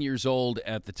 10 years old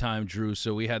at the time, Drew,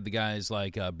 so we had the guys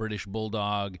like British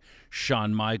Bulldog,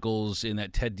 Shawn Michaels, in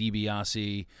that Ted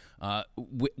DiBiase.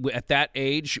 At that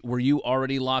age, were you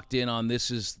already locked in on this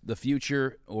is the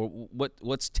future, or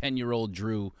what's 10-year-old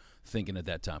Drew thinking at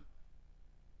that time?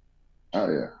 Oh,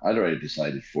 yeah. I'd already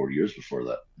decided 4 years before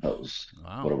that. That was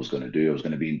what I was going to do. I was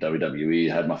going to be in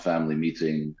WWE, had my family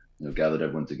meeting, gathered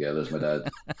everyone together, as my dad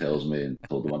tells me, and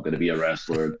told them I'm going to be a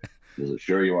wrestler. He was like,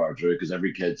 sure you are, Drew, because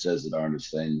every kid says the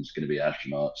darndest things, going to be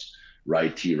astronauts,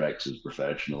 ride T-Rexes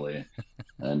professionally,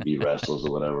 and be wrestlers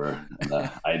or whatever. And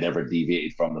I never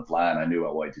deviated from the plan. I knew what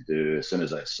I wanted to do. As soon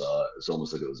as I saw it, it's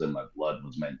almost like it was in my blood,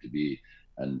 was meant to be.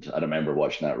 And I remember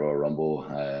watching that Royal Rumble.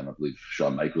 I believe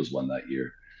Shawn Michaels won that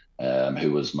year,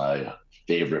 who was my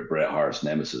favorite Bret Hart's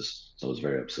nemesis. So I was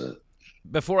very upset.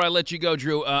 Before I let you go,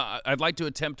 Drew, I'd like to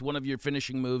attempt one of your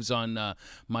finishing moves on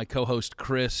my co-host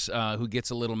Chris, who gets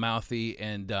a little mouthy.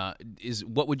 And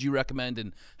what would you recommend,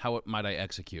 and how might I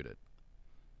execute it?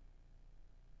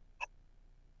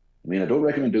 I mean, I don't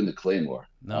recommend doing the Claymore.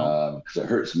 No, because it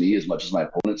hurts me as much as my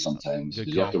opponent sometimes.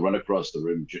 Because you have to run across the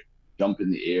room, jump in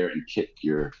the air, and kick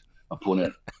your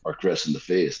opponent or Chris in the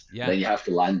face. Yeah. Then you have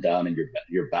to land down and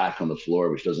you're back on the floor,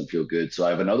 which doesn't feel good. So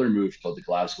I have another move called the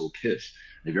Glasgow Kiss.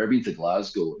 If you've ever been to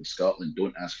Glasgow in Scotland,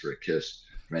 don't ask for a kiss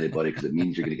from anybody because it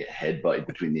means you're going to get headbutted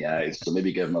between the eyes. So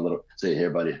maybe give them a little, say, here,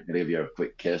 buddy, I'm going to give you a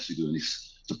quick kiss. You do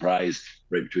this surprise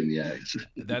right between the eyes.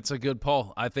 That's a good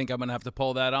pull. I think I'm going to have to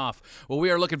pull that off. Well,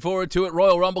 we are looking forward to it.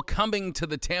 Royal Rumble coming to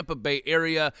the Tampa Bay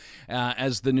area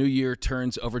as the new year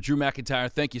turns over. Drew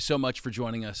McIntyre, thank you so much for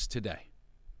joining us today.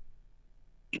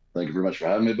 Thank you very much for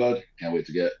having me, bud. Can't wait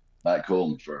to get back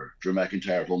home for Drew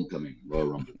McIntyre Homecoming, Royal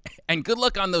Rumble. And good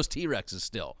luck on those T-Rexes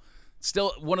still.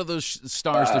 Still one of those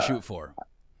stars to shoot for.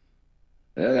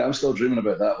 Yeah, I'm still dreaming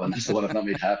about that one. That's the one I've not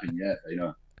made happen yet. You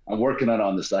know, I'm working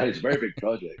on the side. It's a very big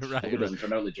project. Right. Hope it doesn't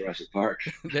turn out like Jurassic Park.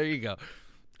 There you go.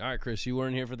 All right, Chris, you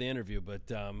weren't here for the interview, but,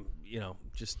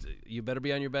 just you better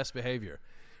be on your best behavior,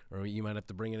 or you might have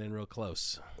to bring it in real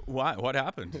close. Why? What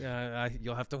happened?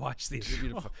 You'll have to watch the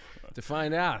interview to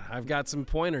find out. I've got some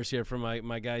pointers here from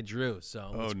my guy, Drew.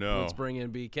 So let's bring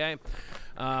in BK.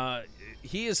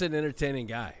 He is an entertaining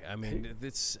guy. I mean,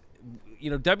 it's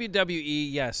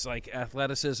WWE, yes, like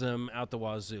athleticism out the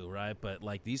wazoo, right? But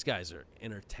like these guys are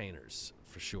entertainers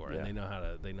for sure, and they know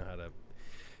how to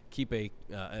keep a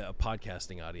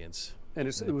podcasting audience. And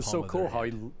it was so cool how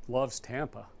he loves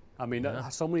Tampa. I mean,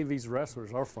 so many of these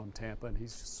wrestlers are from Tampa, and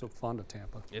he's just so fond of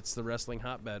Tampa. It's the wrestling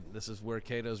hotbed. This is where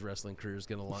Cato's wrestling career is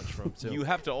going to launch from, too. You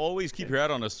have to always keep your head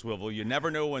on a swivel. You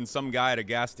never know when some guy at a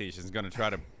gas station is going to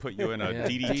try to put you in a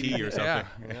DDT or something.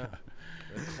 Yeah.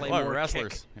 A lot of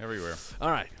wrestlers everywhere. All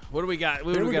right. What do we got?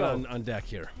 What do we got on deck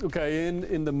here? Okay,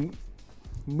 in the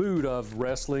mood of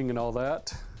wrestling and all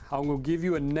that, I'm going to give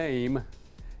you a name,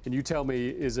 and you tell me,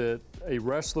 is it a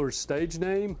wrestler's stage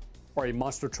name or a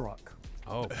monster truck?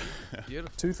 Oh,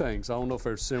 beautiful. Two things. I don't know if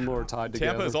they're similar or tied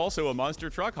together. Tampa is also a monster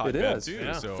truck hotbed, too.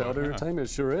 Yeah. So, Feld Entertainment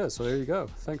sure is. So there you go.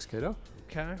 Thanks, Cato.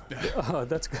 Okay.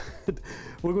 That's good.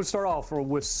 We're going to start off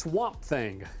with Swamp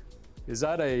Thing. Is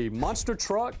that a monster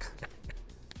truck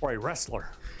or a wrestler?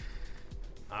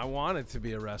 I want it to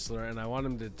be a wrestler, and I want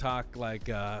him to talk like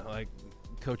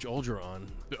Coach Olgeron.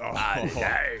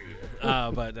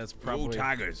 But that's probably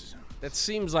Tigers. That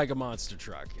seems like a monster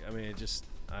truck. I mean,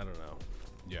 I don't know.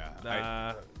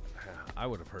 Yeah. I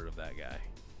would have heard of that guy.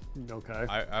 Okay.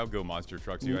 I'll go monster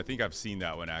truck, too. I think I've seen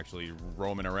that one actually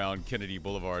roaming around Kennedy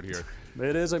Boulevard here.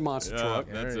 It is a monster truck.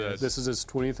 That's it. This is his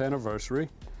 20th anniversary.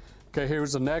 Okay,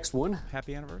 here's the next one.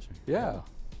 Happy anniversary. Yeah.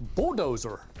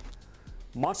 Bulldozer.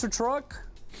 Monster truck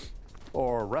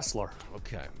or wrestler?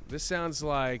 Okay. This sounds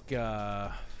like,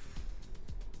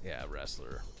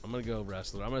 wrestler. I'm going to go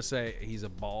wrestler. I'm going to say he's a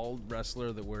bald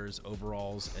wrestler that wears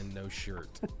overalls and no shirt.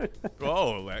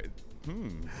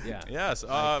 Yeah. Yes.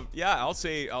 I'll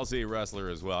say wrestler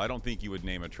as well. I don't think you would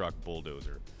name a truck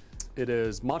bulldozer. It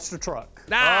is monster truck.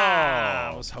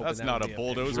 I was hoping that's that not would a be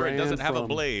bulldozer. It doesn't have a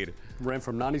blade. Ran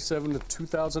from 97 to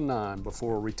 2009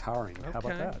 before retiring. How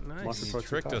about that? Nice. Monster You truck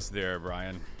tricked retired. us there,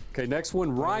 Brian. Okay, next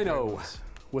one, Rhino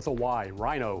with a Y.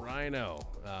 Rhino.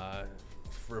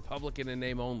 Republican in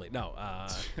name only. No.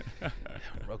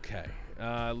 Okay.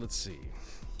 Let's see.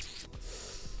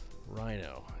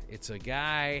 Rhino. It's a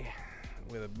guy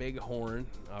with a big horn,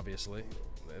 obviously,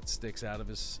 that sticks out of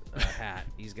his hat.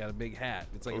 He's got a big hat.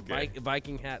 It's like a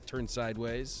Viking hat turned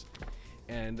sideways,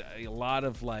 and a lot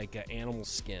of animal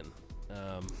skin.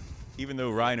 Even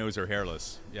though rhinos are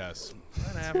hairless, yes.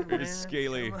 Whatever, man.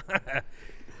 Scaly.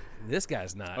 This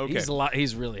guy's not. Okay.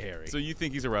 He's really hairy. So you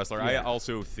think he's a wrestler? Yeah. I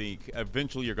also think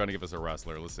eventually you're going to give us a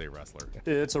wrestler. Let's say wrestler.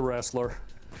 It's a wrestler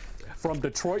from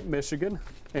Detroit, Michigan.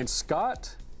 And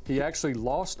Scott, he actually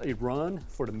lost a run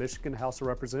for the Michigan House of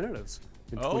Representatives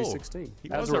in 2016. He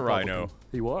was a Rhino.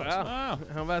 He was. Wow.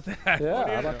 How about that?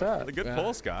 Yeah, how about that? Really good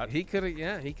pull, Scott. He could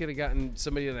have gotten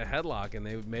somebody in a headlock, and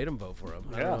they made him vote for him.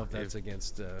 I don't know if that's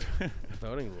against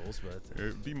voting rules, but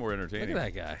It'd be more entertaining. look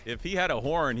at that guy. If he had a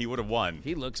horn, he would have won.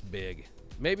 He looks big.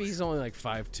 Maybe he's only like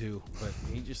 5'2", but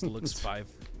he just looks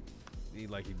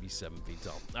he'd be 7 feet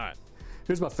tall. All right.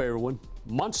 Here's my favorite one.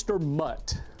 Monster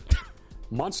Mutt.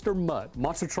 Monster Mutt.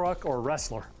 Monster truck or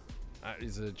wrestler?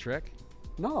 Is it a trick?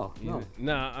 No.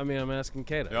 No, I mean, I'm asking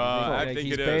Kato. I think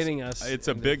he's it is. baiting us. It's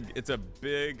a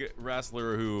big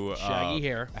wrestler who shaggy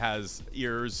hair, has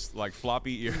ears like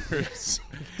floppy ears.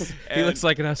 He looks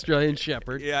like an Australian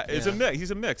Shepherd. Yeah, it's a mix.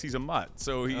 He's a mix. He's a mutt.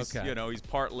 So he's he's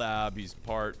part lab. He's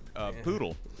part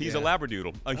poodle. He's a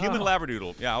labradoodle, a human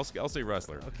labradoodle. Yeah, I'll say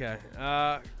wrestler. Okay.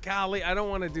 Golly, I don't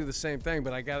want to do the same thing,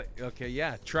 but I got it. Okay,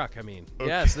 yeah, truck. I mean,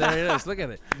 yes, there it is. Look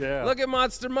at it. Yeah. Look at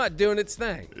Monster Mutt doing its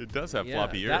thing. It does have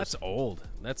floppy ears. That's old.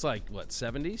 That's like what,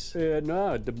 70s? Yeah,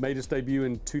 no, it made its debut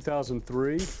in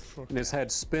 2003, and it's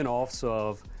had spin-offs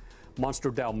of Monster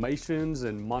Dalmatians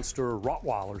and Monster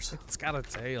Rottweilers. It's got a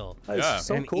tail. It's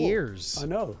so and cool. Ears. I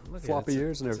know. Look Floppy at it.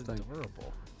 ears and It's everything.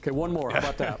 adorable. Okay, one more. How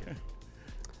about that?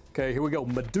 Okay, here we go.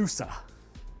 Medusa.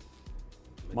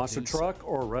 Monster truck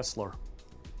or wrestler?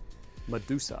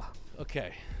 Medusa.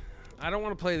 Okay. I don't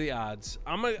want to play the odds.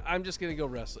 I'm just gonna go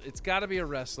wrestler. It's got to be a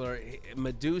wrestler.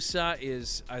 Medusa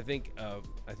is, I think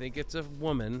it's a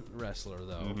woman wrestler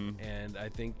though, and I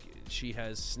think she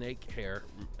has snake hair.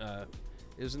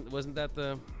 Wasn't that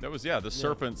the? That was the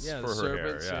serpents for her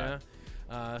serpents, hair.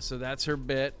 Yeah. So that's her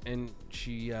bit, and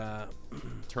she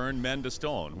turned men to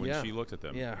stone when she looked at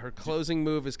them. Yeah, her closing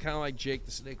move is kind of like Jake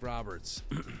the Snake Roberts.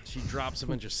 She drops a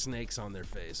bunch of snakes on their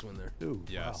face when they're. Ooh,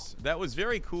 yes, that was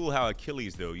very cool. How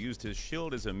Achilles though used his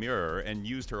shield as a mirror and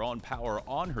used her own power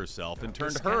on herself and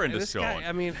turned her into stone.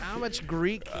 I mean, how much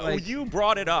Greek? You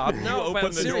brought it up. No, you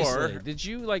opened the door. Did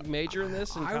you major in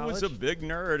this in college? I was a big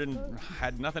nerd and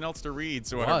had nothing else to read,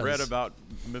 so I read about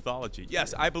mythology.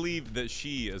 Yes, I believe that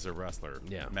she is a wrestler.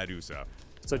 Yeah, Oh. Medusa.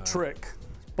 It's a trick.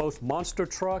 Both monster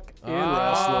truck and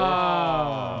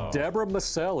wrestler. Deborah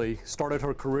Maselli started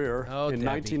her career in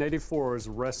 1984 as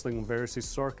wrestling on various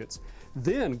circuits.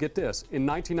 Then, get this, in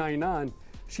 1999,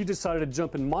 she decided to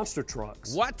jump in monster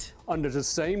trucks. What? Under the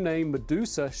same name,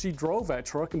 Medusa, she drove that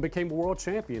truck and became a world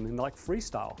champion in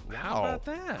freestyle. Wow. How about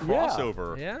that?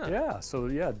 Crossover. Yeah. Yeah, so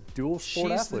dual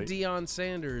sport athlete. She's the Deion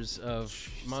Sanders of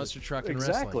monster truck and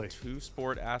exactly. wrestling.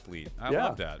 Two-sport athlete. I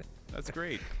love that. That's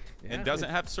great. And doesn't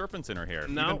have serpents in her hair.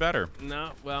 No, even better.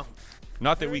 No, well,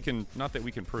 not that we can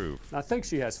prove. I think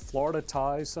she has Florida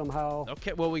ties somehow.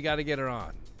 Okay, well, we got to get her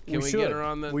on. Can we should. Get her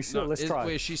on the? We should. Let's try.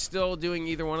 Is she still doing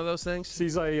either one of those things?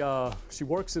 She's she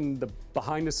works in the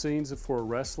behind the scenes for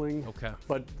wrestling. Okay.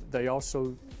 But they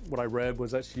also, what I read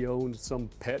was that she owned some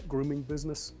pet grooming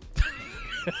business.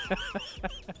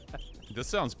 This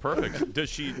sounds perfect. Does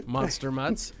she Monster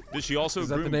Mutts? Does she also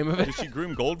groom? The name of it? Does she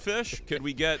groom Goldfish? Could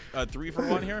we get a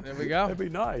 3-for-1 here? There we go. That'd be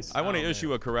nice. I want to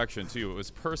issue a correction too. It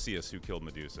was Perseus who killed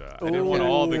Medusa. I didn't want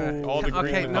all the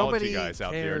Greek mythology guys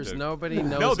out there. Nobody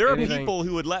knows. No, there are anything. people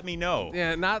who would let me know.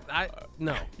 Yeah,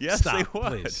 no. Yes, Stop, they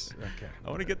would. Please. Okay. I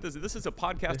want to get this. This is a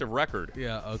podcast of record.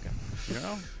 Yeah. Okay. You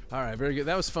know. All right. Very good.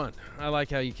 That was fun. I like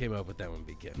how you came up with that one,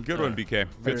 BK. Good one, BK.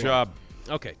 Good job.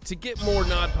 Okay, to get more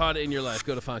NodPod in your life,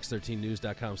 go to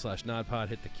fox13news.com/NodPod,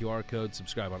 hit the QR code,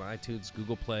 subscribe on iTunes,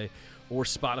 Google Play, or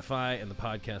Spotify, and the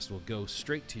podcast will go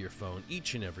straight to your phone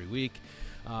each and every week.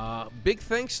 Big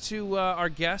thanks to our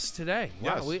guest today.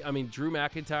 Wow, yes. Drew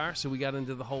McIntyre, so we got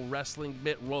into the whole wrestling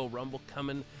bit, Royal Rumble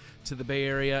coming to the Bay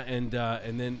Area, and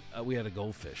then we had a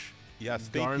Goldfish. Yes,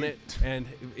 Garnet, and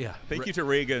thank you to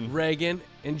Reagan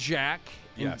and Jack.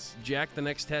 Yes. Jack, the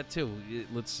next tattoo.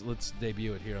 Let's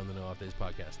debut it here on the No Off Days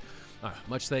podcast. All right.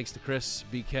 Much thanks to Chris,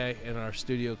 BK, and our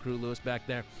studio crew, Lewis, back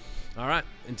there. All right.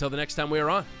 Until the next time we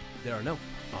are on, there are no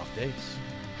off days.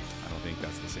 I don't think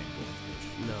that's the same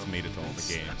Goldfish. No. It's made it to all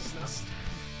the games.